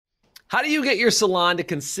How do you get your salon to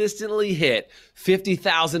consistently hit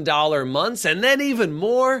 $50,000 months and then even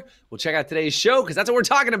more? Well, check out today's show because that's what we're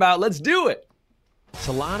talking about. Let's do it.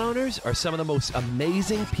 Salon owners are some of the most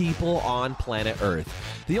amazing people on planet Earth.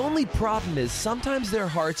 The only problem is sometimes their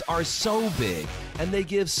hearts are so big and they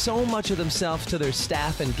give so much of themselves to their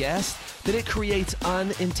staff and guests that it creates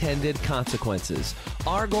unintended consequences.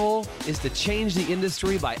 Our goal is to change the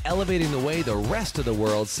industry by elevating the way the rest of the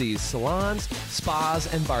world sees salons,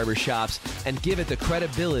 spas, and barbershops and give it the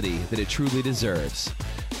credibility that it truly deserves.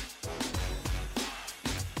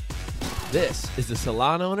 This is the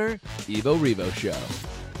Salon Owner Evo Revo Show.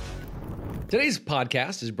 Today's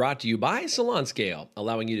podcast is brought to you by Salon Scale,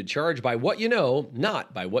 allowing you to charge by what you know,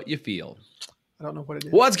 not by what you feel. I don't know what it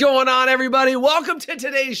is. What's going on, everybody? Welcome to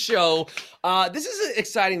today's show. This is an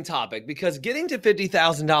exciting topic because getting to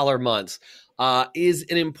 $50,000 months is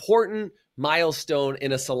an important milestone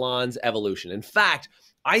in a salon's evolution. In fact,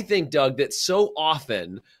 I think, Doug, that so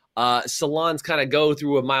often salons kind of go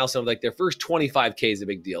through a milestone of like their first 25K is a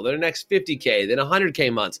big deal, their next 50K, then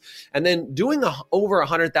 100K months. And then doing over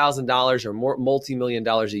 $100,000 or more multi-million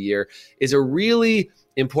dollars a year is a really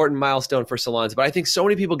important milestone for salons. But I think so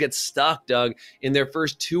many people get stuck, Doug, in their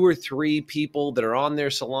first 2 or 3 people that are on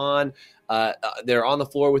their salon. They're on the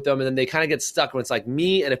floor with them, and then they kind of get stuck when it's like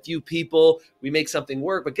me and a few people, we make something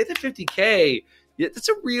work. But get to 50K, it's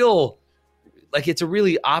a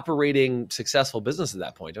really operating successful business at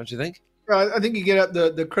that point, don't you think? I think you get up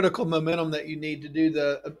the critical momentum that you need to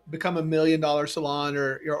do become $1 million salon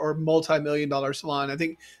or multi-million-dollar salon. I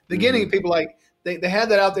think beginning people like they have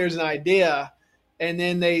that out there as an idea, and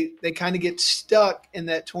then they kind of get stuck in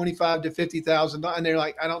that $25,000 to $50,000, and they're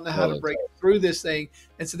like, I don't know how to break through this thing.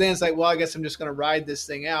 And so then it's like, well, I guess I'm just going to ride this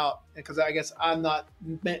thing out because I guess I'm not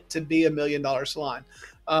meant to be $1 million salon.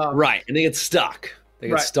 Right, and they get stuck. They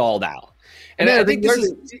get stalled out. And I think they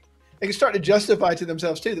can start to justify to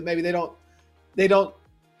themselves too that maybe they don't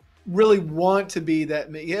really want to be that.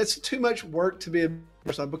 It's too much work to be a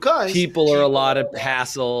person because people are a lot of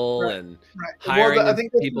hassle and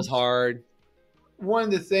hiring people's hard. One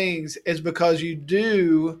of the things is because you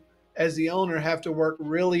do, as the owner, have to work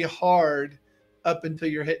really hard up until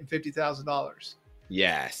you're hitting $50,000.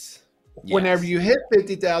 Yes. Whenever you hit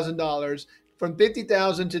 $50,000, from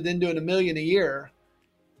 $50,000 to then doing $1 million a year,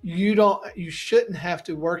 you shouldn't have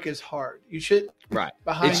to work as hard. You should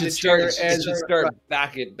behind the chair. It should start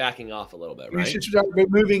backing off a little bit, right? You should start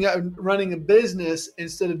moving up and running a business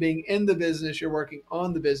instead of being in the business. You're working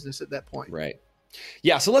on the business at that point. Right.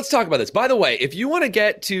 Yeah, so let's talk about this. By the way, if you want to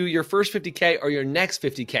get to your first 50K or your next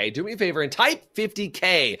 50K, do me a favor and type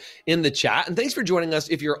 50K in the chat. And thanks for joining us.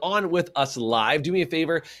 If you're on with us live, do me a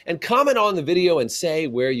favor and comment on the video and say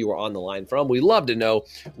where you are on the line from. We love to know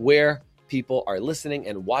where people are listening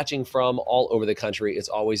and watching from all over the country. It's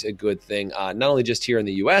always a good thing, not only just here in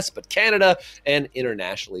the US, but Canada and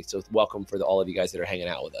internationally. So welcome for all of you guys that are hanging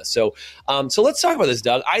out with us. So let's talk about this,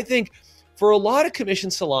 Doug. I think for a lot of commission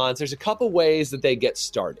salons, there's a couple ways that they get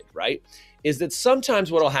started, right? Is that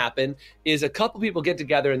sometimes what will happen is a couple people get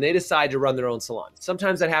together and they decide to run their own salon.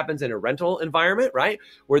 Sometimes that happens in a rental environment, right?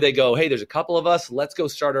 Where they go, hey, there's a couple of us, let's go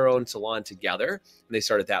start our own salon together. And they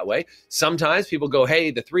start it that way. Sometimes people go, hey,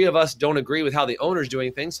 the 3 of us don't agree with how the owner's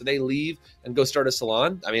doing things. So they leave and go start a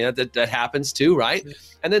salon. I mean, that happens too, right?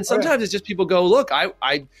 And then sometimes it's just people go, look,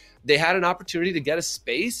 they had an opportunity to get a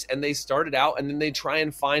space and they started out and then they try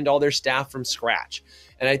and find all their staff from scratch.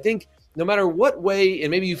 And I think no matter what way,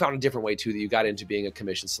 and maybe you found a different way too that you got into being a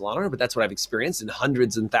commission salon owner, but that's what I've experienced in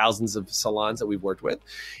hundreds and thousands of salons that we've worked with.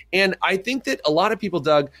 And I think that a lot of people,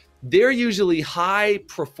 Doug, they're usually high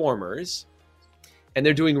performers and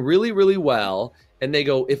they're doing really, really well. And they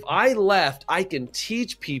go, if I left, I can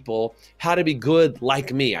teach people how to be good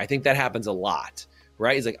like me. I think that happens a lot.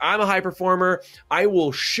 Right? He's like, I'm a high performer. I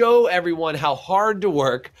will show everyone how hard to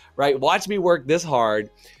work, right? Watch me work this hard.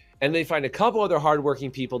 And they find a couple other hardworking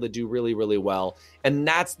people that do really, really well. And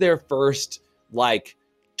that's their first like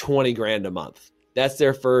 20 grand a month. That's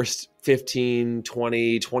their first $15,000,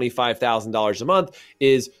 $20,000, $25,000 a month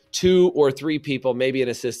is 2 or 3 people, maybe an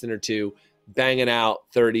assistant or 2, banging out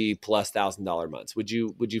 $30,000+ months. Would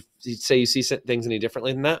you say you see things any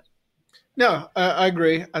differently than that? No, I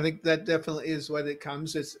agree. I think that definitely is what it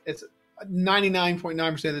comes. It's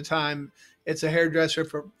 99.9% of the time, it's a hairdresser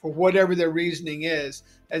for whatever their reasoning is.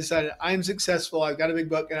 I decided I'm successful. I've got a big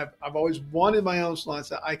book, and I've always wanted my own salon,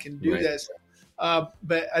 so I can do this.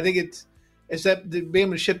 But I think it's that being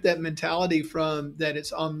able to shift that mentality from that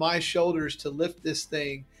it's on my shoulders to lift this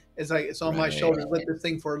thing. It's like it's on my shoulders to lift this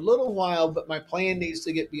thing for a little while, but my plan needs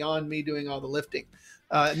to get beyond me doing all the lifting.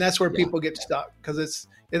 And that's where people get stuck because it's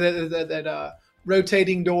that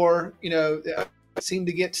rotating door, seem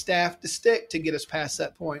to get staff to stick to get us past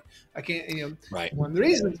that point. I can't, Right. one of the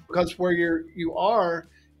reasons is because where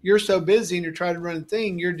you're so busy and you're trying to run a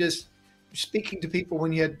thing, you're just speaking to people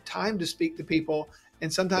when you had time to speak to people.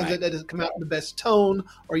 And sometimes Right. that doesn't come out in the best tone,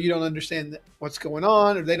 or you don't understand what's going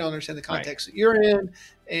on, or they don't understand the context that you're in.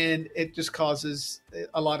 And it just causes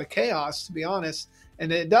a lot of chaos, to be honest.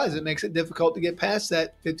 And it makes it difficult to get past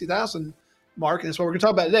that 50,000 mark. And that's what we're going to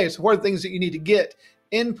talk about today. So what are the things that you need to get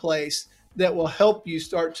in place that will help you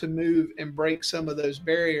start to move and break some of those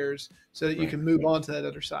barriers so that you can move on to that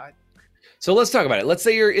other side? So let's talk about it. Let's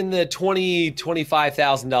say you're in the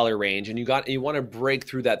 $25,000 range and you want to break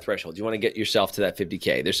through that threshold. You want to get yourself to that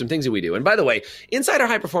 50K. There's some things that we do. And by the way, inside our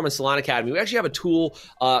High Performance Salon Academy, we actually have a tool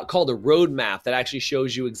called a roadmap that actually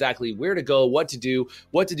shows you exactly where to go, what to do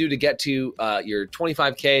to get to your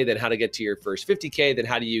 25K, then how to get to your first 50K, then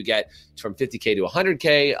how do you get from 50K to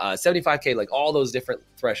 100K, 75K, like all those different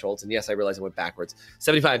thresholds. And yes, I realize I went backwards.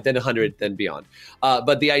 75, then 100, then beyond.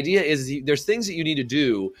 But the idea is there's things that you need to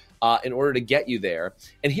do in order to get you there.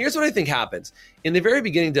 And here's what I think happens. In the very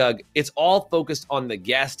beginning, Doug, it's all focused on the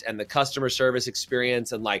guest and the customer service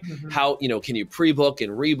experience and like how, can you pre-book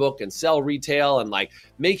and rebook and sell retail and like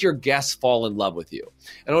make your guests fall in love with you.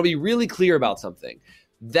 And I'll be really clear about something.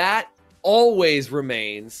 That always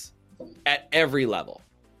remains at every level.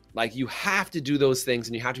 Like you have to do those things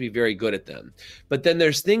and you have to be very good at them. But then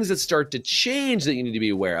there's things that start to change that you need to be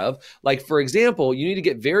aware of. Like, for example, you need to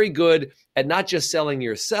get very good at not just selling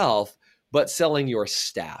yourself, but selling your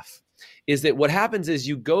staff. Is that what happens is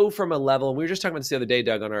you go from a level, and we were just talking about this the other day,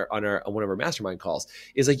 Doug, on one of our mastermind calls,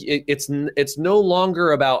 is like it's no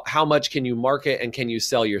longer about how much can you market and can you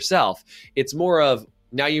sell yourself. It's more of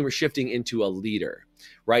now you're shifting into a leader.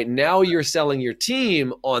 Right now, you're selling your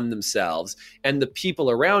team on themselves and the people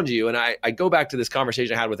around you. And I go back to this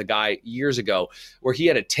conversation I had with a guy years ago where he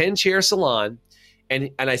had a 10-chair salon. And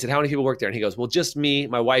I said, how many people work there? And he goes, well, just me.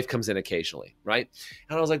 My wife comes in occasionally, right?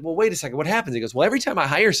 And I was like, well, wait a second. What happens? He goes, well, every time I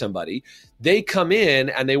hire somebody, they come in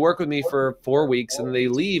and they work with me for 4 weeks and they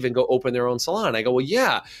leave and go open their own salon. I go, well,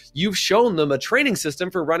 yeah, you've shown them a training system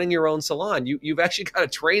for running your own salon. You've actually got to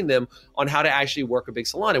train them on how to actually work a big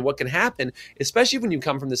salon. And what can happen, especially when you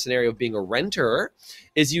come from the scenario of being a renter,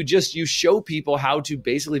 is you show people how to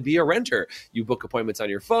basically be a renter. You book appointments on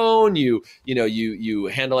your phone. You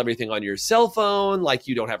handle everything on your cell phone. Like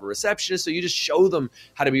you don't have a receptionist. So you just show them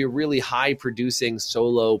how to be a really high producing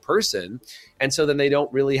solo person. And so then they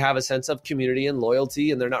don't really have a sense of community and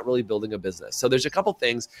loyalty and they're not really building a business. So there's a couple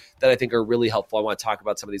things that I think are really helpful. I want to talk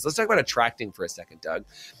about some of these. Let's talk about attracting for a second, Doug.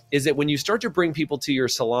 Is that when you start to bring people to your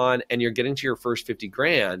salon and you're getting to your first 50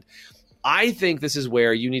 grand, I think this is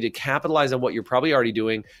where you need to capitalize on what you're probably already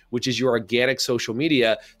doing, which is your organic social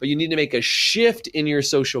media, but you need to make a shift in your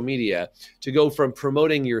social media to go from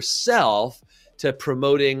promoting yourself to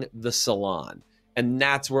promoting the salon. And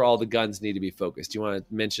that's where all the guns need to be focused. Do you want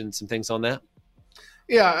to mention some things on that?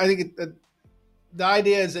 Yeah, I think the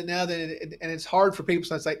idea is that now and it's hard for people.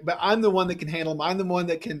 So it's like, but I'm the one that can handle them. I'm the one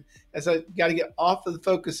that can, as I got to get off of the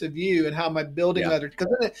focus of you and how am I building others? Because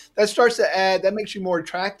then that starts to that makes you more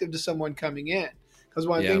attractive to someone coming in. Because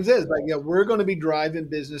one of the things is like, we're going to be driving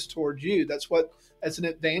business towards you. That's an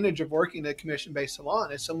advantage of working at a commission-based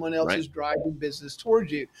salon is someone else is driving business towards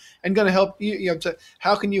you and going to help you,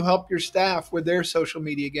 how can you help your staff with their social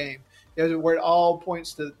media game? Where it all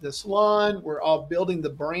points to the salon, we're all building the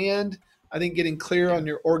brand. I think getting clear on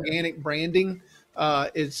your organic branding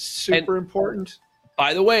is super important.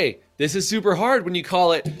 By the way, this is super hard when you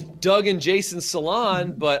call it Doug and Jason's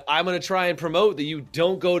Salon, but I'm going to try and promote that you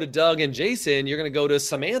don't go to Doug and Jason. You're going to go to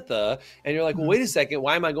Samantha. And you're like, well, wait a second.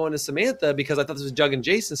 Why am I going to Samantha? Because I thought this was Doug and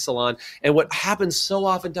Jason's Salon. And what happens so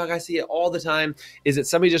often, Doug, I see it all the time, is that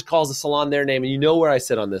somebody just calls the salon their name. And you know where I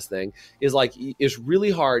sit on this thing is like, it's really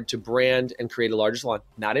hard to brand and create a larger salon.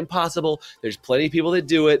 Not impossible. There's plenty of people that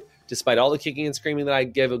do it. Despite all the kicking and screaming that I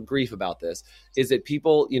give a grief about this, is that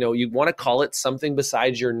people, you want to call it something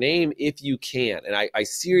besides your name if you can. And I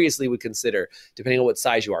seriously would consider, depending on what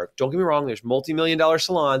size you are, don't get me wrong, there's multi-million-dollar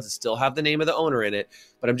salons that still have the name of the owner in it.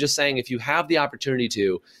 But I'm just saying, if you have the opportunity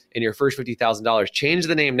to, in your first $50,000, change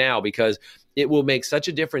the name now, because it will make such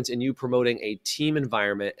a difference in you promoting a team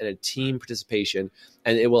environment and a team participation.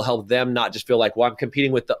 And it will help them not just feel like, well, I'm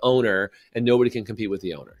competing with the owner and nobody can compete with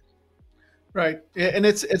the owner. Right. And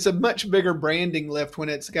it's a much bigger branding lift when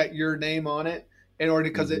it's got your name on it in order,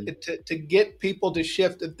 because to get people to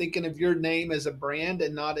shift and thinking of your name as a brand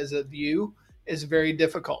and not as a view is very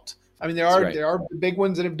difficult. I mean, there are big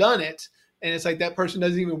ones that have done it, and it's like that person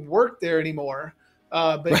doesn't even work there anymore.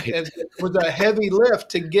 But it was a heavy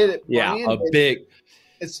lift to get it branded. Yeah, a big.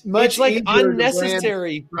 it's much like easier to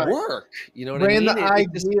unnecessary right, work. You know what I brand mean? the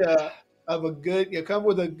It just, idea of a good, come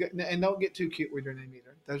with a good, and don't get too cute with your name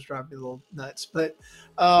either. Those drive me a little nuts.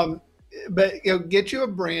 Um, but get you a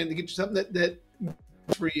brand, get you something that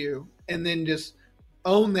for you, and then just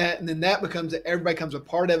own that, and then that becomes everybody becomes a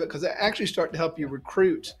part of it because it actually start to help you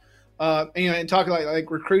recruit. And talking like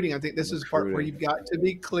recruiting, I think this is the part where you've got to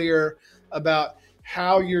be clear about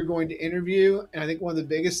how you're going to interview. And I think one of the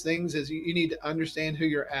biggest things is you need to understand who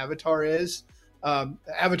your avatar is.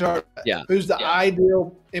 Avatar, who's the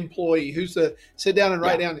ideal employee? Who's the sit down and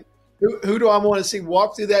write down who do I want to see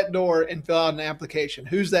walk through that door and fill out an application?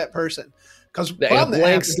 Who's that person? Because a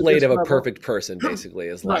blank slate of a perfect person basically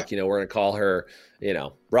is like, we're going to call her,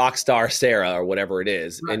 rock star Sarah or whatever it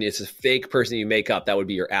is. Right. And it's a fake person you make up. That would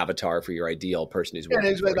be your avatar for your ideal person who's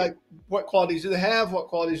working for like, what qualities do they have? What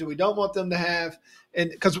qualities do we don't want them to have? And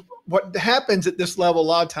because what happens at this level a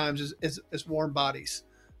lot of times is warm bodies.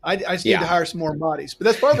 I just need to hire some more bodies. But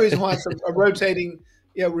that's part of the reason why it's a rotating,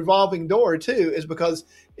 revolving door too, is because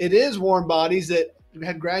it is warm bodies that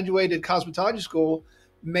had graduated cosmetology school,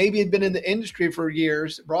 maybe had been in the industry for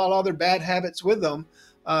years, brought all their bad habits with them.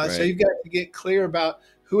 So you've got to get clear about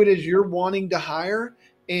who it is you're wanting to hire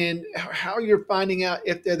and how you're finding out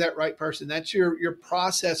if they're that right person. That's your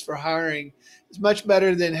process for hiring. It's much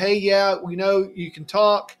better than, hey, we know you can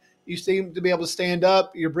talk. You seem to be able to stand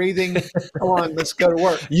up. You're breathing. Come on, let's go to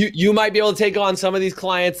work. You might be able to take on some of these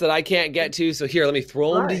clients that I can't get to. So here, let me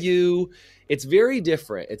throw them to you. It's very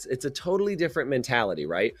different. It's a totally different mentality,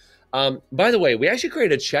 right? By the way, we actually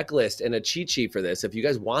created a checklist and a cheat sheet for this. If you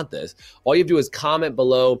guys want this, all you have to do is comment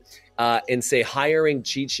below and say hiring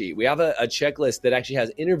cheat sheet. We have a checklist that actually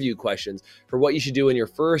has interview questions for what you should do in your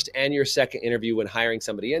first and your second interview when hiring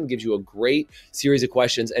somebody in. Gives you a great series of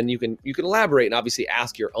questions, and you can elaborate and obviously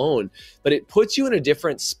ask your own, but it puts you in a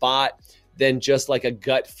different spot than just like a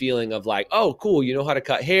gut feeling of like, oh, cool, you know how to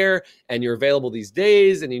cut hair and you're available these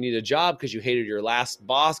days and you need a job because you hated your last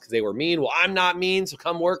boss because they were mean. Well, I'm not mean, so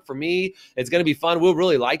come work for me. It's going to be fun. We'll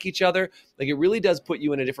really like each other. Like, it really does put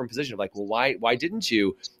you in a different position of like, well, why didn't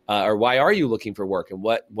you? Or why are you looking for work? And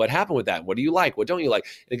what happened with that? What do you like? What don't you like?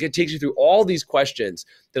 And it takes you through all these questions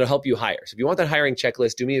that'll help you hire. So if you want that hiring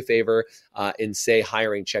checklist, do me a favor and say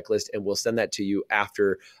hiring checklist, and we'll send that to you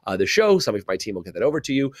after the show. Somebody from my team will get that over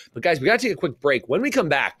to you. But guys, we got to take a quick break. When we come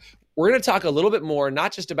back, we're going to talk a little bit more,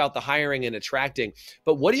 not just about the hiring and attracting,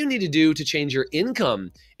 but what do you need to do to change your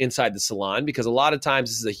income inside the salon? Because a lot of times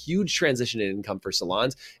this is a huge transition in income for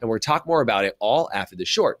salons, and we're going to talk more about it all after the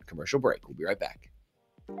short commercial break. We'll be right back.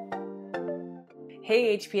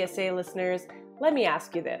 Hey, HPSA listeners, let me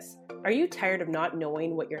ask you this. Are you tired of not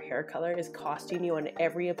knowing what your hair color is costing you on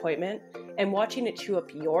every appointment and watching it chew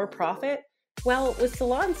up your profit? Well, with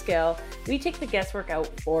Salon Scale, we take the guesswork out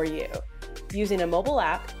for you. Using a mobile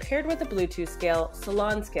app paired with a Bluetooth scale,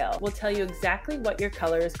 Salon Scale will tell you exactly what your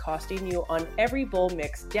color is costing you on every bowl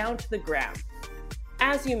mix down to the gram.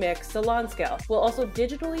 As you mix, Salon Scale will also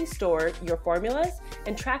digitally store your formulas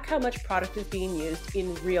and track how much product is being used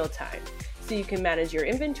in real time, so you can manage your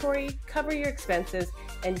inventory, cover your expenses,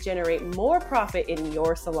 and generate more profit in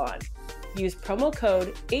your salon. Use promo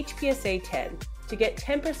code HPSA10 to get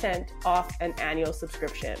 10% off an annual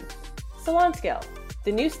subscription. Salon Scale,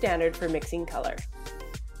 the new standard for mixing color.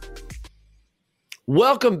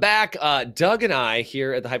 Welcome back. Doug and I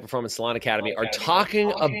here at the High Performance Salon Academy are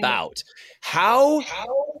talking about how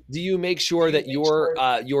do you make sure that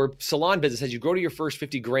your salon business, as you grow to your first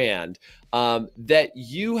 50 grand, that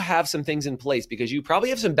you have some things in place, because you probably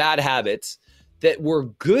have some bad habits that were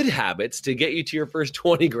good habits to get you to your first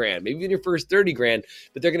 20 grand, maybe even your first 30 grand,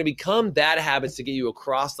 but they're going to become bad habits to get you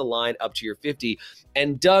across the line up to your 50.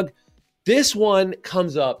 And Doug, this one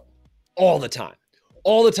comes up all the time.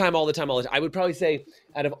 All the time. I would probably say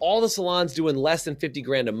out of all the salons doing less than 50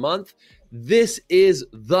 grand a month, this is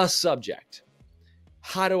the subject.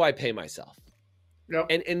 How do I pay myself? Yep.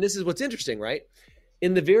 And this is what's interesting, right?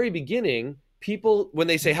 In the very beginning, people, when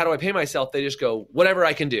they say, how do I pay myself? They just go, whatever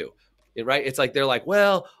I can do, right? It's like, they're like,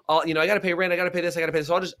 well, I got to pay rent. I got to pay this. I got to pay this.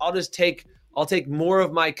 So I'll take more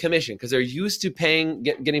of my commission, because they're used to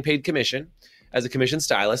getting paid commission as a commission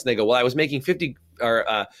stylist. And they go, well, I was making 50%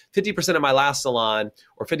 of my last salon,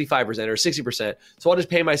 or 55% or 60%. So I'll just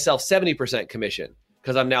pay myself 70% commission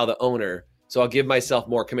because I'm now the owner. So I'll give myself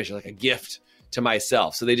more commission, like a gift to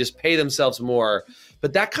myself. So they just pay themselves more,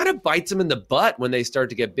 but that kind of bites them in the butt when they start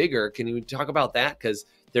to get bigger. Can you talk about that? Because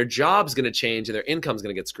their job's going to change and their income's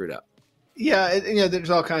going to get screwed up. Yeah, there's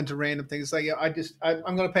all kinds of random things. Like,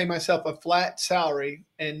 I'm going to pay myself a flat salary,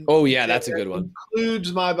 and that's a good one.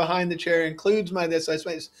 Includes my behind the chair, includes my this. I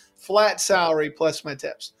spend flat salary plus my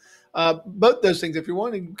tips. Both those things, if you're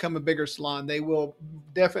wanting to become a bigger salon, they will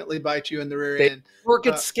definitely bite you in the rear end. Work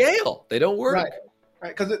at scale. They don't work. Right.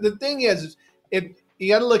 Because the thing is, if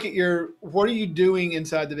you got to look at what are you doing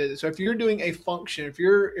inside the business? So if you're doing a function, if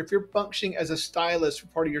you're functioning as a stylist for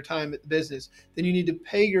part of your time at the business, then you need to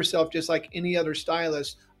pay yourself just like any other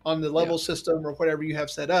stylist on the level system or whatever you have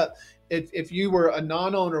set up. If you were a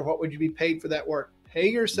non-owner, what would you be paid for that work? Pay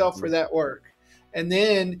yourself for that work. And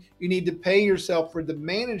then you need to pay yourself for the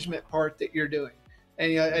management part that you're doing.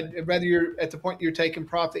 And whether you're at the point you're taking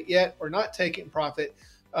profit yet or not taking profit,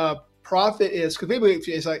 profit is, because people,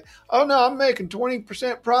 it's like, oh no, I'm making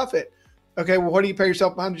 20% profit. Okay, well, what do you pay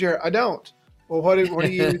yourself behind the chair? I don't. Well, what do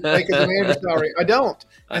you make as a manager salary? I don't.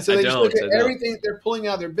 And so they just look at everything that they're pulling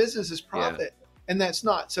out of their business as profit, and that's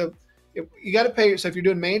not. So you got to pay yourself. If you're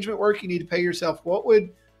doing management work, you need to pay yourself. What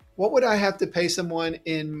would I have to pay someone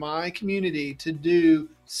in my community to do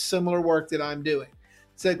similar work that I'm doing?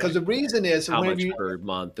 So, because the reason is, how much per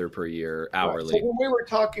month or per year, hourly. So when we were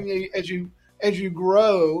talking, as you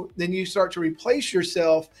grow, then you start to replace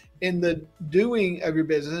yourself in the doing of your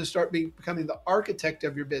business and start becoming the architect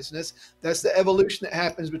of your business. That's the evolution that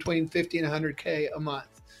happens between 50 and 100K a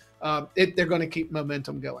month. They're going to keep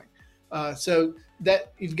momentum going. So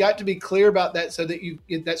that you've got to be clear about that, so that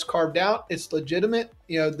that's carved out. It's legitimate.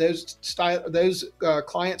 Those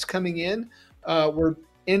clients coming in were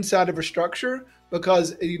inside of a structure,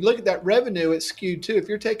 because if you look at that revenue, it's skewed too. If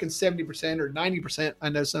you're taking 70% or 90%, I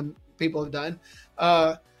know some people have done,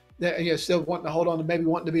 that still wanting to hold on to, maybe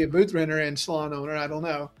wanting to be a booth renter and salon owner. I don't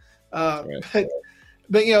know.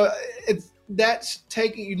 But that's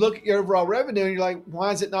taking, you look at your overall revenue and you're like,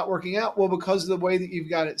 why is it not working out? Well, because of the way that you've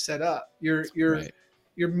got it set up.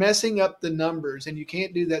 You're messing up the numbers, and you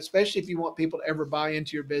can't do that, especially if you want people to ever buy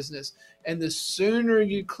into your business. And the sooner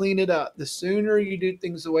you clean it up, the sooner you do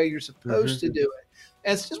things the way you're supposed to do it.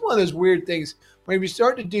 And it's just one of those weird things. When you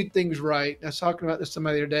start to do things right, I was talking about this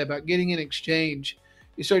somebody the other day about getting an exchange.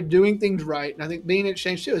 You start doing things right. And I think being an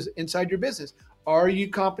exchange too is inside your business. Are you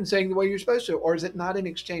compensating the way you're supposed to, or is it not an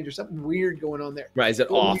exchange? There's something weird going on there. Right. Is it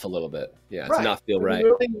off a little bit? Yeah. It's not feel right.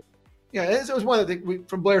 It was one of the things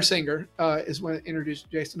from Blair Singer is when it introduced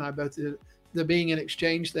Jason and I both to the being an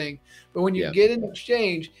exchange thing. But when you get an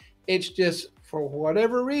exchange, it's just, for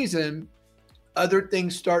whatever reason, other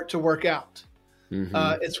things start to work out.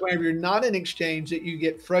 It's whenever you're not in exchange that you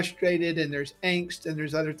get frustrated, and there's angst, and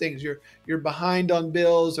there's other things. You're behind on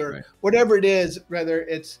bills, or whatever it is, whether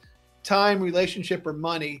it's time, relationship, or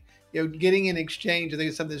money. Getting an exchange, I think,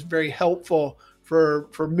 is something that's very helpful for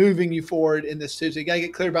moving you forward in this too. So you got to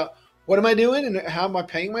get clear about, what am I doing and how am I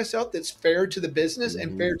paying myself that's fair to the business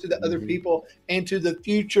and fair to the other people and to the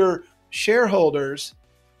future shareholders.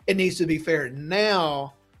 It needs to be fair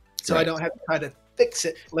now, so I don't have to try to fix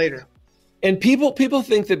it later. And people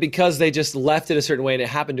think that because they just left it a certain way and it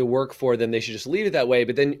happened to work for them, they should just leave it that way.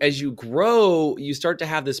 But then as you grow, you start to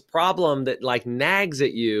have this problem that like nags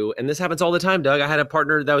at you. And this happens all the time, Doug. I had a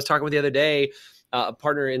partner that I was talking with the other day, a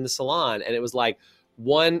partner in the salon, and it was like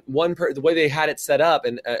the way they had it set up.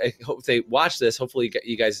 And I hope they watch this. Hopefully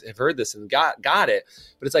you guys have heard this and got it.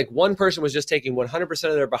 But it's like one person was just taking 100%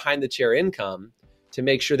 of their behind the chair income to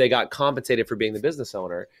make sure they got compensated for being the business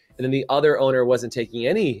owner. And then the other owner wasn't taking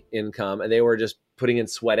any income, and they were just putting in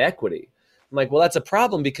sweat equity. I'm like, well, that's a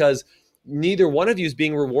problem, because neither one of you is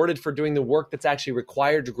being rewarded for doing the work that's actually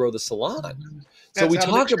required to grow the salon. So we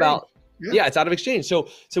talk about, it's out of exchange. So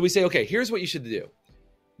we say, okay, here's what you should do.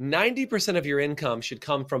 90% of your income should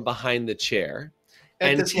come from behind the chair.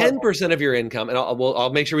 And 10% of your income, and I'll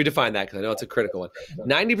make sure we define that, because I know it's a critical one.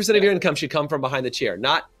 90% of your income should come from behind the chair,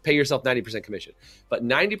 not pay yourself 90% commission. But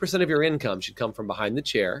 90% of your income should come from behind the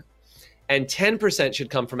chair, and 10% should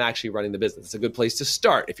come from actually running the business. It's a good place to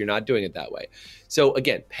start if you're not doing it that way. So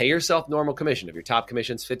again, pay yourself normal commission. If your top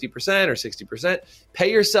commission is 50% or 60%,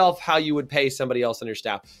 pay yourself how you would pay somebody else on your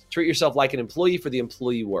staff. Treat yourself like an employee for the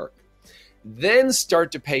employee work. Then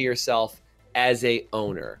start to pay yourself as a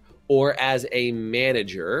owner or as a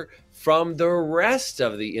manager from the rest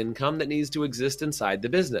of the income that needs to exist inside the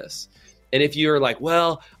business. And if you're like,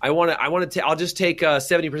 well, I'll just take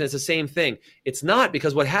 70%, it's the same thing. It's not,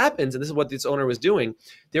 because what happens, and this is what this owner was doing,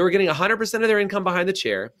 they were getting 100% of their income behind the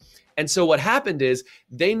chair. And so what happened is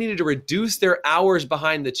they needed to reduce their hours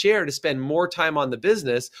behind the chair to spend more time on the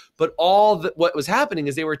business. But what was happening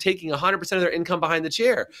is they were taking 100% of their income behind the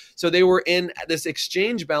chair. So they were in this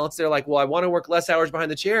exchange balance. They're like, well, I want to work less hours behind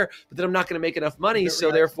the chair, but then I'm not going to make enough money. So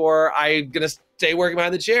therefore I'm going to stay working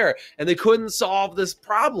behind the chair. And they couldn't solve this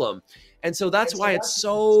problem. And so that's why it's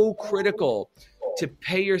so critical to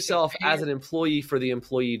pay yourself as an employee for the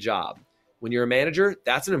employee job. When you're a manager,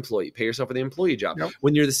 that's an employee. Pay yourself for the employee job. Yep.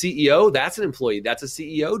 When you're the CEO, that's an employee. That's a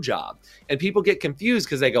CEO job. And people get confused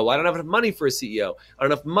because they go, well, I don't have enough money for a CEO. I don't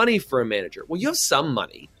have enough money for a manager. Well, you have some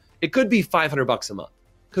money. It could be $500 a month.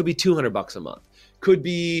 Could be $200 a month. Could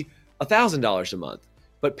be $1,000 a month.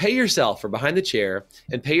 But pay yourself for behind the chair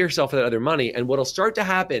and pay yourself for that other money. And what'll start to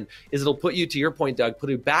happen is it'll put you, to your point, Doug, put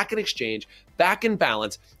you back in exchange, back in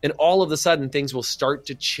balance. And all of a sudden, things will start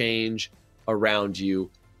to change around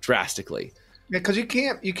you drastically. Yeah, because you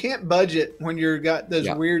can't budget when you've got those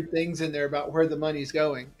weird things in there about where the money's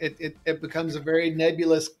going. It becomes a very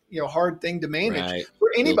nebulous, hard thing to manage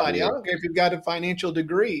for anybody. I don't care if you've got a financial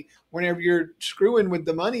degree. Whenever you're screwing with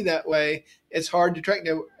the money that way, it's hard to track.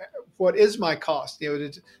 What is my cost?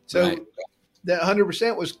 That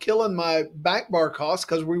 100% was killing my back bar costs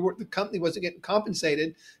because the company wasn't getting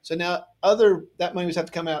compensated. So now that money was have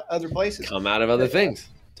to come out other places, come out of other things.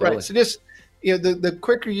 Totally. Right. So just the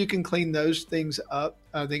quicker you can clean those things up,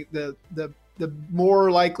 I think the more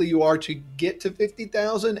likely you are to get to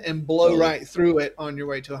 50,000 and blow right through it on your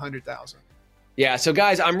way to 100,000. Yeah. So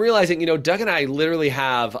guys, I'm realizing, Doug and I literally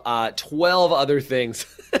have 12 other things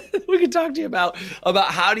we can talk to you about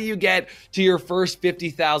how do you get to your first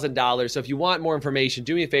 $50,000. So if you want more information,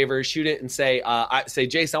 do me a favor, shoot it and say,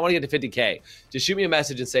 Jason, I want to get to 50K. Just shoot me a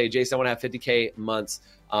message and say, Jason, I want to have 50K months.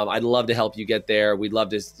 I'd love to help you get there. We'd love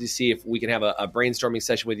to see if we can have a brainstorming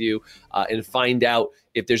session with you and find out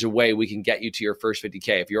if there's a way we can get you to your first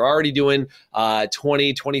 50K. If you're already doing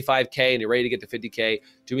 20, 25K and you're ready to get to 50K,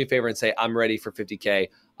 do me a favor and say, I'm ready for 50K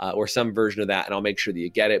or some version of that, and I'll make sure that you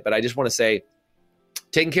get it. But I just want to say,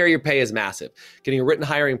 taking care of your pay is massive. Getting a written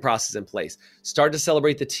hiring process in place. Start to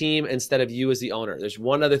celebrate the team instead of you as the owner. There's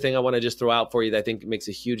one other thing I want to just throw out for you that I think makes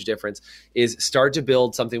a huge difference is start to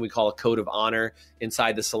build something we call a code of honor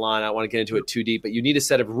inside the salon. I don't want to get into it too deep, but you need a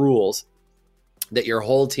set of rules that your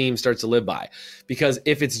whole team starts to live by. Because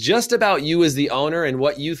if it's just about you as the owner and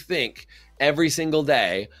what you think every single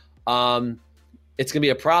day, it's going to be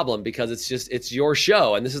a problem because it's your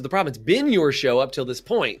show. And this is the problem. It's been your show up till this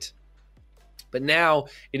point. But now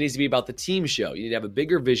it needs to be about the team show. You need to have a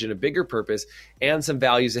bigger vision, a bigger purpose, and some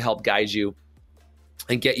values to help guide you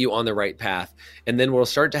and get you on the right path. And then what will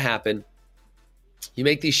start to happen, you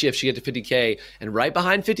make these shifts, you get to 50K, and right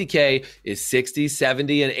behind 50K is 60,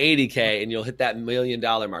 70, and 80K, and you'll hit that $1 million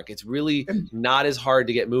mark. It's really not as hard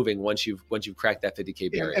to get moving once you've cracked that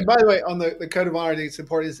 50K barrier. And by the way, on the code of honor, I think it's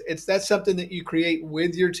important, that's something that you create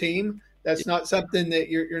with your team. That's not something that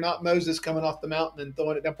you're not Moses coming off the mountain and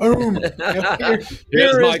throwing it down. Boom!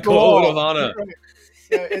 Here's my code of honor.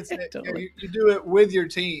 Totally. You do it with your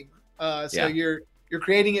team. You're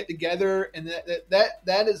creating it together, and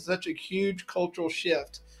that is such a huge cultural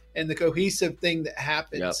shift and the cohesive thing that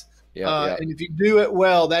happens. Yep. And if you do it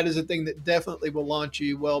well, that is a thing that definitely will launch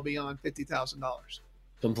you well beyond $50,000.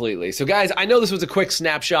 Completely. So guys, I know this was a quick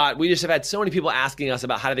snapshot. We just have had so many people asking us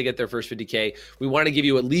about how do they get their first 50K. We want to give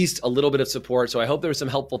you at least a little bit of support. So I hope there were some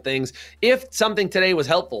helpful things. If something today was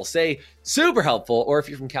helpful, say super helpful, or if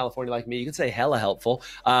you're from California like me, you can say hella helpful.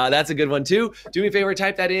 That's a good one too. Do me a favor,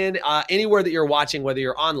 type that in anywhere that you're watching, whether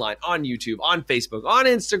you're online, on YouTube, on Facebook, on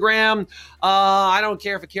Instagram. I don't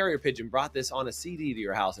care if a carrier pigeon brought this on a CD to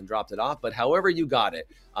your house and dropped it off, but however you got it,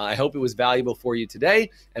 I hope it was valuable for you today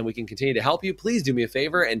and we can continue to help you. Please do me a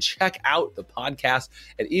favor and check out the podcast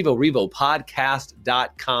at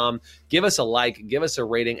evorevopodcast.com. Give us a like, give us a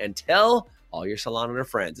rating, and tell all your salon owner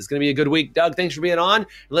friends. It's going to be a good week. Doug, thanks for being on.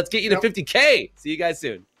 Let's get you to 50K. See you guys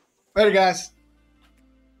soon. Later, guys.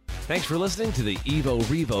 Thanks for listening to the Evo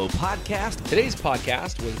Revo podcast. Today's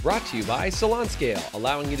podcast was brought to you by Salon Scale,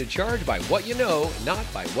 allowing you to charge by what you know, not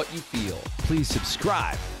by what you feel. Please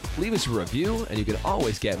subscribe. Leave us a review, and you can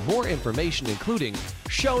always get more information, including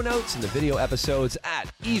show notes and the video episodes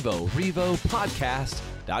at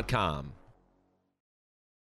evorevopodcast.com.